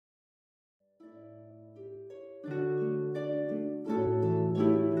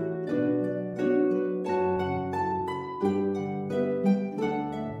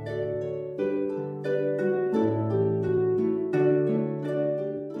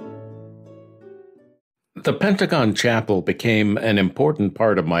The Pentagon Chapel became an important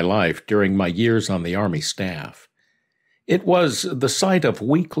part of my life during my years on the Army staff. It was the site of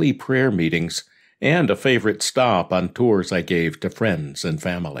weekly prayer meetings and a favorite stop on tours I gave to friends and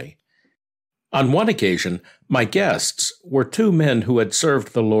family. On one occasion, my guests were two men who had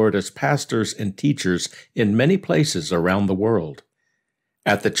served the Lord as pastors and teachers in many places around the world.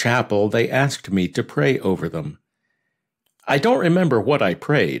 At the chapel, they asked me to pray over them. I don't remember what I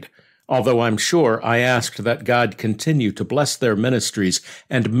prayed, although I'm sure I asked that God continue to bless their ministries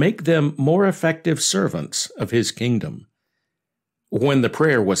and make them more effective servants of His kingdom. When the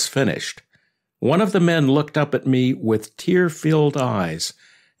prayer was finished, one of the men looked up at me with tear-filled eyes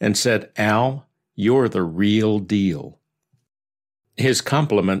and said, "Al, you're the real deal." His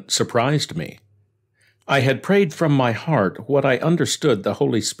compliment surprised me. I had prayed from my heart what I understood the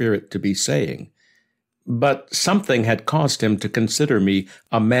Holy Spirit to be saying, but something had caused him to consider me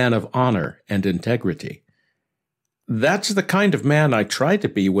a man of honor and integrity. That's the kind of man I try to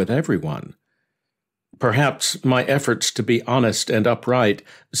be with everyone. Perhaps my efforts to be honest and upright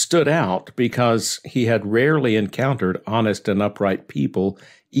stood out because he had rarely encountered honest and upright people,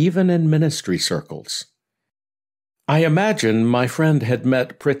 even in ministry circles. I imagine my friend had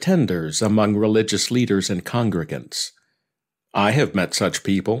met pretenders among religious leaders and congregants. I have met such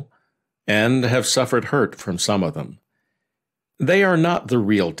people, and have suffered hurt from some of them. They are not the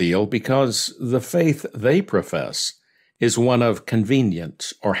real deal because the faith they profess is one of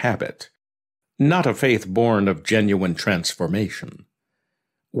convenience or habit, not a faith born of genuine transformation.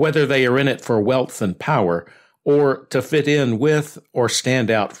 Whether they are in it for wealth and power, or to fit in with or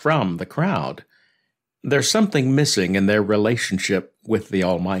stand out from the crowd, there's something missing in their relationship with the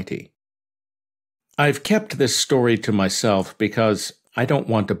Almighty. I've kept this story to myself because I don't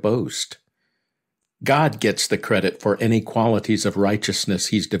want to boast. God gets the credit for any qualities of righteousness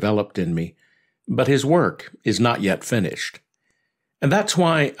He's developed in me, but His work is not yet finished. And that's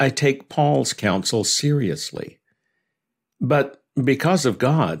why I take Paul's counsel seriously. But because of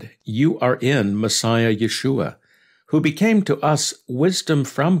God, you are in Messiah Yeshua, who became to us wisdom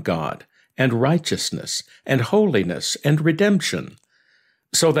from God, and righteousness, and holiness, and redemption,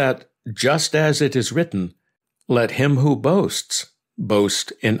 so that, just as it is written, let him who boasts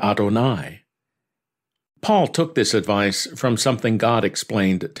boast in Adonai. Paul took this advice from something God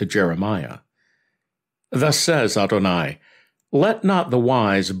explained to Jeremiah. Thus says Adonai, let not the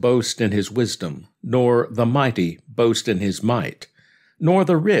wise boast in his wisdom, nor the mighty boast in his might, nor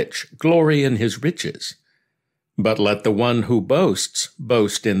the rich glory in his riches. But let the one who boasts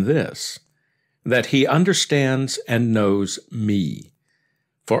boast in this, that he understands and knows me.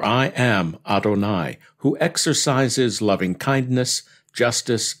 For I am Adonai, who exercises loving kindness,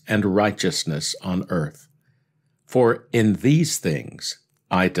 justice, and righteousness on earth. For in these things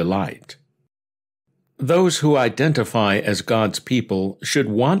I delight. Those who identify as God's people should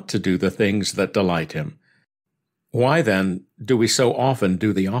want to do the things that delight Him. Why, then, do we so often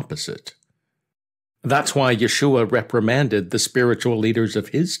do the opposite? That's why Yeshua reprimanded the spiritual leaders of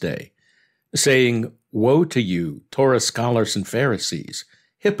His day, saying, "Woe to you, Torah scholars and Pharisees,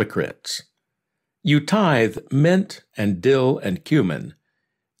 hypocrites! You tithe mint and dill and cumin,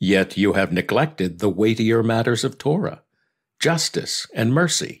 yet you have neglected the weightier matters of Torah, justice and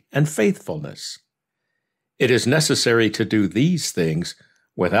mercy and faithfulness. It is necessary to do these things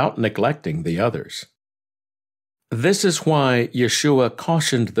without neglecting the others." This is why Yeshua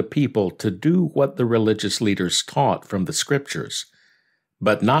cautioned the people to do what the religious leaders taught from the Scriptures,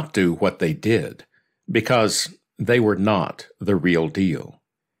 but not do what they did, because they were not the real deal.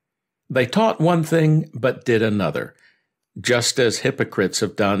 They taught one thing but did another, just as hypocrites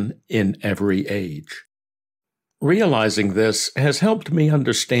have done in every age. Realizing this has helped me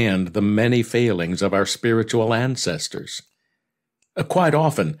understand the many failings of our spiritual ancestors. Quite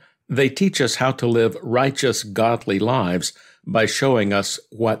often, they teach us how to live righteous, godly lives by showing us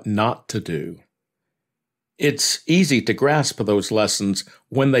what not to do. It's easy to grasp those lessons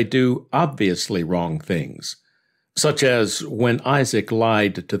when they do obviously wrong things, such as when Isaac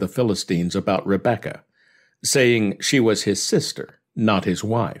lied to the Philistines about Rebekah, saying she was his sister, not his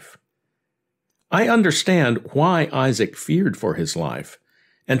wife. I understand why Isaac feared for his life,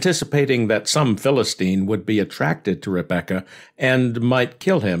 anticipating that some Philistine would be attracted to Rebekah and might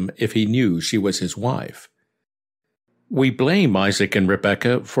kill him if he knew she was his wife. We blame Isaac and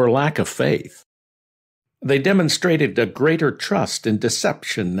Rebekah for lack of faith. They demonstrated a greater trust in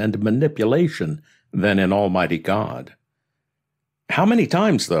deception and manipulation than in Almighty God. How many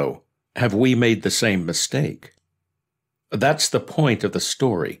times, though, have we made the same mistake? That's the point of the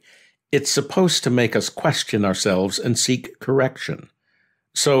story. It's supposed to make us question ourselves and seek correction.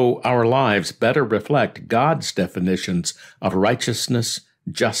 so our lives better reflect God's definitions of righteousness,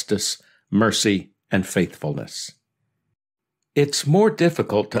 justice, mercy, and faithfulness. It's more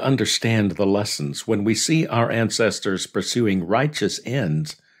difficult to understand the lessons when we see our ancestors pursuing righteous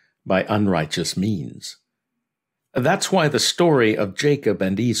ends by unrighteous means. That's why the story of Jacob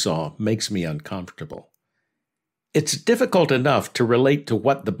and Esau makes me uncomfortable. It's difficult enough to relate to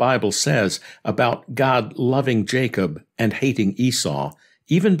what the Bible says about God loving Jacob and hating Esau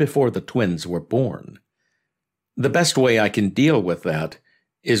even before the twins were born. The best way I can deal with that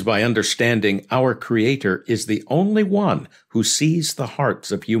is by understanding our Creator is the only one who sees the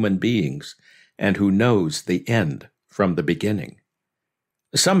hearts of human beings and who knows the end from the beginning.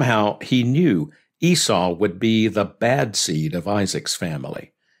 Somehow he knew Esau would be the bad seed of Isaac's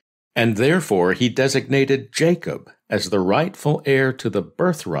family, and therefore he designated Jacob as the rightful heir to the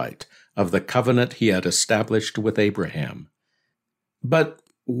birthright of the covenant he had established with Abraham. But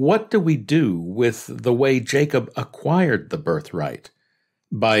what do we do with the way Jacob acquired the birthright?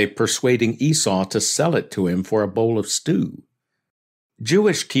 By persuading Esau to sell it to him for a bowl of stew.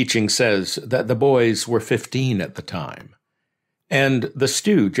 Jewish teaching says that the boys were 15 at the time, and the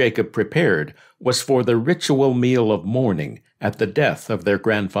stew Jacob prepared was for the ritual meal of mourning at the death of their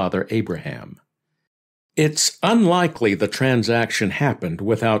grandfather Abraham. It's unlikely the transaction happened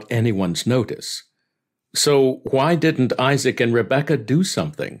without anyone's notice. So why didn't Isaac and Rebekah do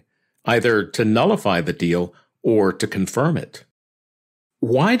something, either to nullify the deal or to confirm it?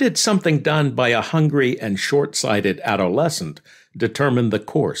 Why did something done by a hungry and short-sighted adolescent determine the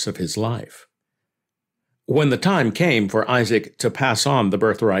course of his life? When the time came for Isaac to pass on the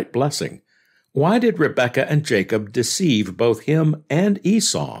birthright blessing, why did Rebekah and Jacob deceive both him and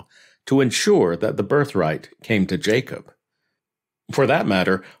Esau to ensure that the birthright came to Jacob? For that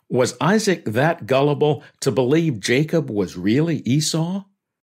matter, was Isaac that gullible to believe Jacob was really Esau?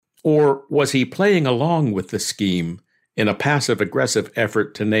 Or was he playing along with the scheme in a passive-aggressive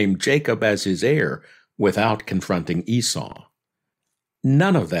effort to name Jacob as his heir without confronting Esau?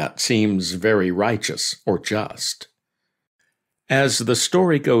 None of that seems very righteous or just. As the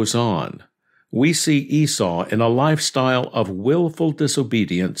story goes on, we see Esau in a lifestyle of willful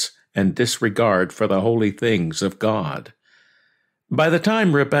disobedience and disregard for the holy things of God. By the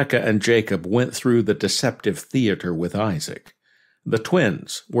time Rebekah and Jacob went through the deceptive theater with Isaac, the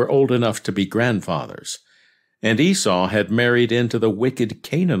twins were old enough to be grandfathers, and Esau had married into the wicked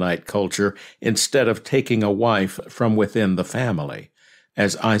Canaanite culture instead of taking a wife from within the family,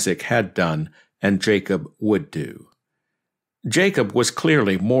 as Isaac had done and Jacob would do. Jacob was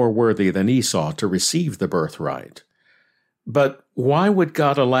clearly more worthy than Esau to receive the birthright. But why would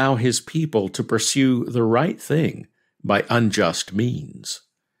God allow his people to pursue the right thing by unjust means?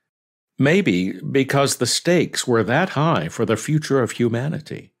 Maybe because the stakes were that high for the future of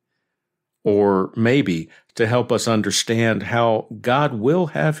humanity. Or maybe to help us understand how God will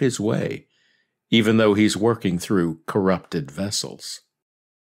have his way, even though he's working through corrupted vessels.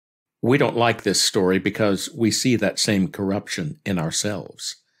 We don't like this story because we see that same corruption in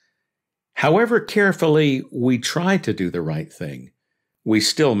ourselves. However carefully we try to do the right thing, we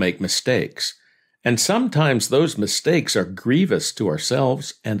still make mistakes, and sometimes those mistakes are grievous to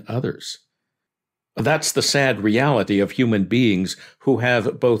ourselves and others. That's the sad reality of human beings who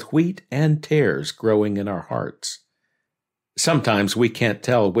have both wheat and tares growing in our hearts. Sometimes we can't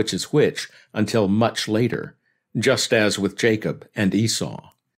tell which is which until much later, just as with Jacob and Esau.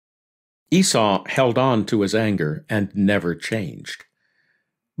 Esau held on to his anger and never changed.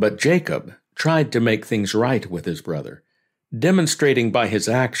 But Jacob tried to make things right with his brother, demonstrating by his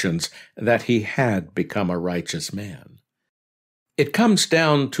actions that he had become a righteous man. It comes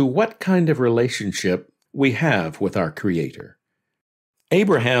down to what kind of relationship we have with our Creator.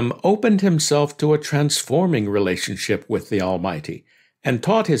 Abraham opened himself to a transforming relationship with the Almighty and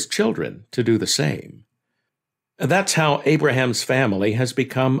taught his children to do the same. That's how Abraham's family has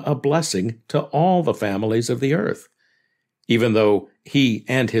become a blessing to all the families of the earth, even though he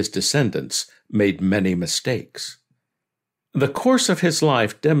and his descendants made many mistakes. The course of his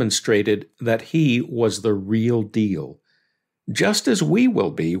life demonstrated that he was the real deal, just as we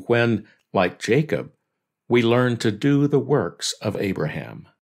will be when, like Jacob, we learn to do the works of Abraham.